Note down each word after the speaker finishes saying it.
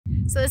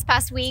So this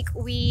past week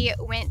we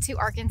went to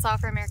Arkansas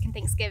for American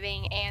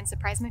Thanksgiving and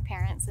surprised my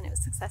parents, and it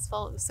was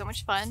successful. It was so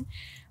much fun.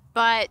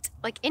 But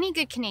like any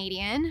good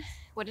Canadian,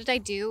 what did I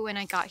do when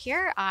I got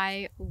here?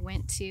 I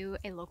went to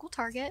a local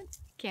Target.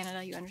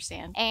 Canada, you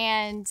understand.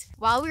 And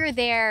while we were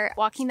there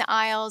walking the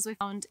aisles,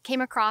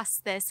 came across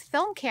this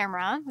film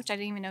camera, which I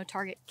didn't even know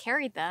Target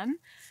carried them.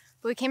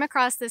 But we came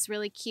across this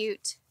really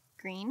cute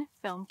green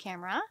film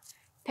camera.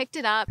 Picked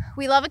it up.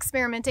 We love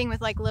experimenting with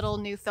like little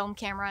new film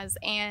cameras,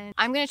 and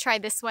I'm gonna try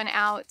this one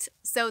out.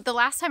 So the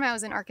last time I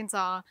was in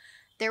Arkansas,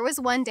 there was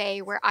one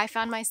day where I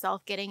found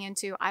myself getting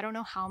into I don't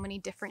know how many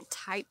different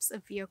types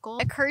of vehicle.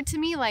 It occurred to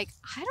me like,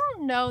 I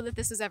don't know that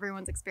this is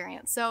everyone's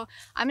experience. So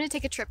I'm gonna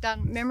take a trip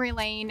down memory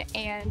lane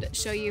and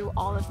show you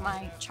all of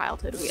my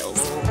childhood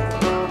wheels.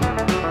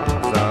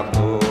 I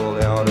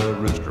pulled out of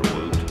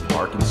Roosterwood,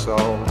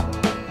 Arkansas,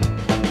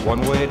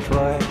 one-way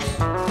tracks.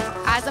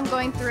 As I'm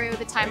going through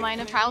the timeline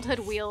of childhood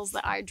wheels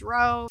that I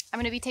drove, I'm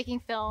going to be taking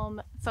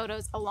film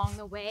photos along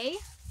the way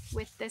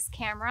with this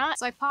camera.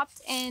 So I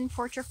popped in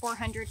Portra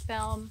 400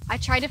 film. I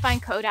tried to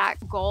find Kodak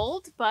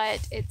Gold,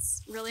 but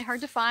it's really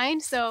hard to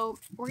find. So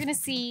we're going to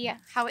see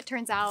how it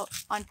turns out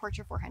on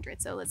Portra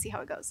 400. So let's see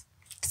how it goes.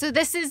 So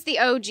this is the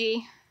OG.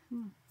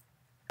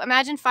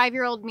 Imagine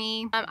 5-year-old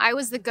me. I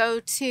was the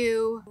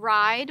go-to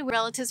ride.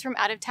 Relatives from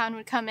out of town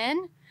would come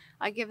in.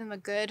 I'd give them a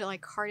good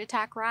like heart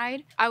attack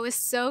ride. I was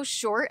so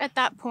short at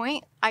that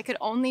point, I could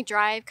only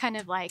drive kind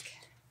of like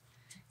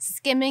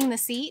skimming the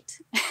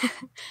seat. I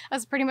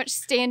was pretty much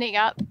standing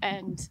up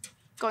and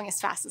going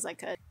as fast as I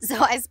could. So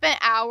I spent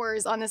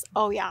hours on this.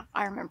 Oh yeah,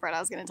 I remember what I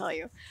was gonna tell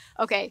you.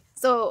 Okay,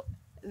 so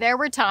there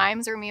were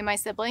times where me and my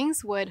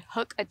siblings would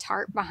hook a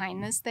tarp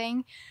behind this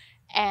thing,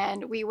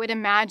 and we would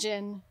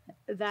imagine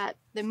that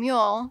the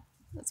mule,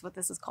 that's what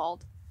this is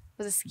called,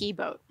 was a ski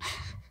boat.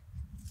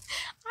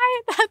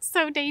 That's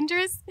so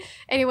dangerous.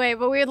 Anyway,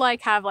 but we would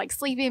like have like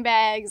sleeping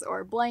bags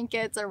or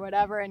blankets or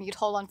whatever, and you'd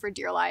hold on for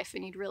dear life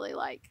and you'd really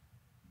like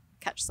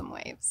catch some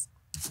waves.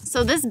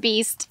 So this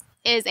beast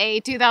is a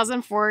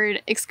 2000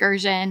 Ford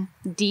Excursion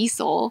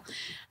diesel.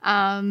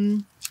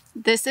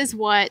 This is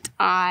what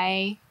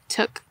I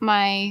took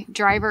my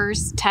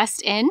driver's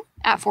test in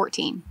at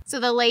 14. So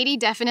the lady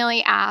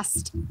definitely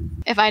asked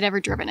if I'd ever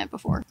driven it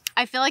before.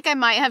 I feel like I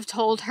might have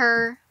told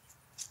her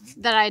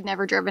that I'd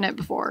never driven it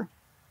before,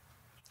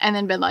 and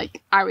then been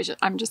like,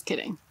 I'm just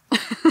kidding.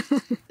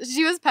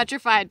 She was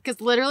petrified because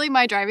literally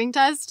my driving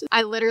test,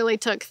 I literally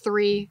took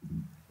 4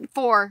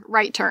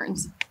 right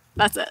turns.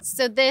 That's it.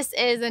 So this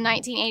is a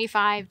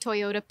 1985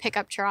 Toyota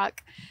pickup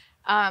truck.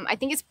 I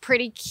think it's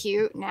pretty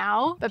cute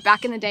now, but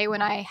back in the day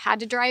when I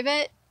had to drive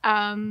it,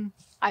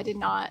 I did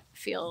not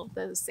feel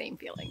those same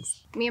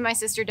feelings. Me and my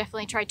sister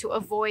definitely tried to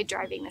avoid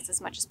driving this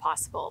as much as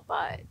possible,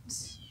 but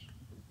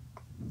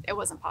it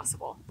wasn't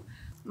possible.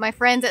 My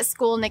friends at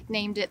school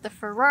nicknamed it the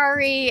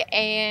Ferrari,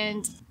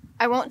 and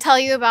I won't tell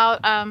you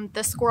about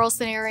the squirrel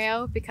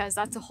scenario because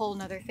that's a whole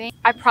nother thing.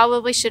 I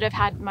probably should have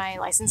had my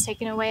license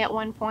taken away at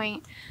one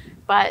point,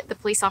 but the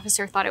police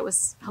officer thought it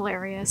was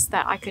hilarious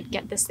that I could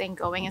get this thing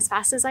going as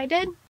fast as I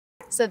did.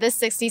 So this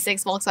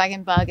 66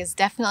 Volkswagen Bug is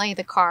definitely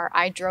the car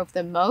I drove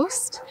the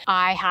most.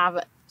 I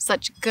have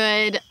such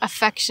good,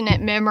 affectionate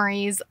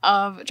memories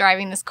of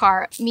driving this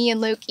car. Me and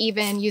Luke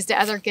even used it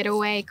as our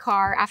getaway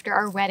car after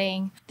our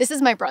wedding. This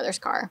is my brother's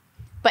car,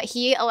 but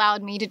he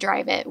allowed me to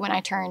drive it when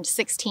I turned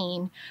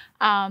 16.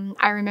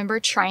 I remember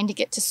trying to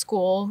get to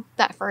school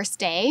that first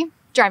day,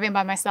 driving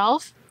by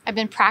myself. I've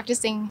been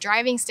practicing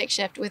driving stick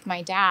shift with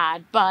my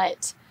dad,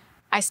 but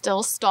I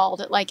still stalled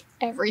at like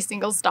every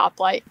single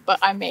stoplight, but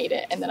I made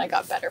it and then I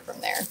got better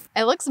from there.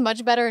 It looks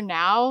much better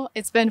now.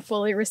 It's been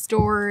fully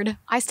restored.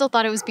 I still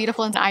thought it was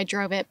beautiful and I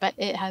drove it, but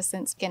it has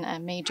since been a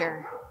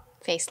major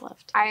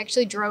facelift. I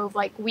actually drove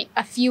like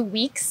a few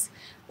weeks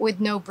with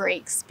no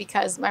brakes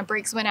because my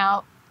brakes went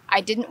out.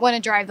 I didn't want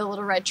to drive the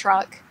little red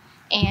truck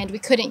and we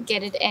couldn't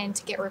get it in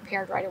to get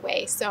repaired right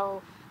away.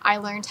 So I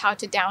learned how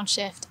to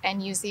downshift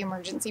and use the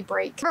emergency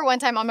brake. For one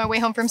time on my way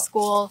home from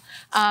school,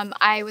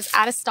 I was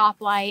at a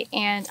stoplight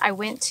and I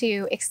went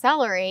to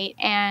accelerate,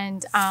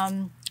 and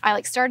I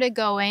like started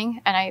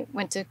going and I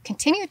went to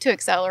continue to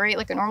accelerate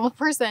like a normal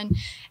person,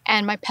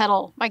 and my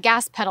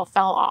gas pedal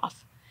fell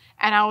off.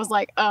 And I was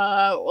like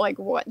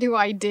what do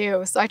I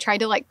do? So I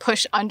tried to like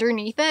push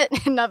underneath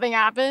it and nothing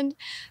happened.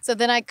 So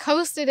then I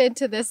coasted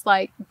into this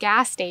like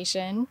gas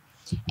station,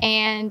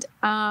 and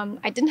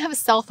I didn't have a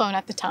cell phone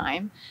at the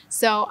time.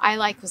 So I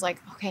was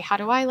like, okay, how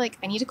do I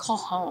need to call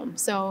home.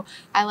 So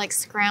I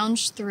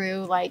scrounged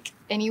through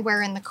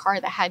anywhere in the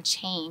car that had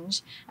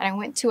change. And I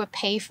went to a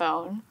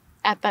payphone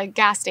at the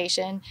gas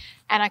station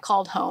and I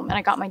called home and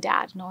I got my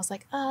dad. And I was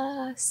like,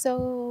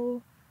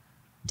 so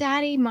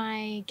Daddy,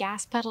 my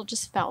gas pedal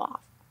just fell off.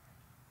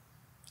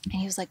 And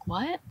he was like,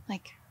 what? I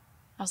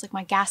was like,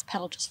 my gas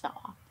pedal just fell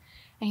off.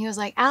 And he was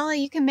like, Allie,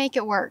 you can make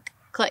it work.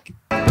 Click.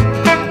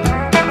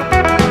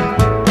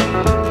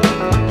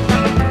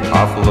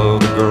 I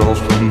followed the girls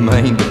from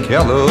Maine to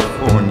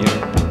California.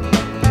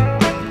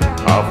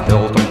 I've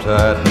held them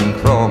tight and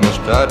promised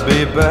I'd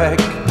be back.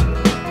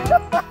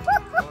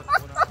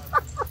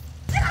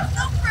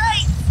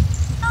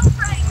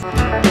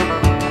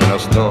 And I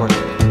start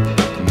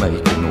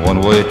making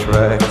one-way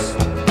tracks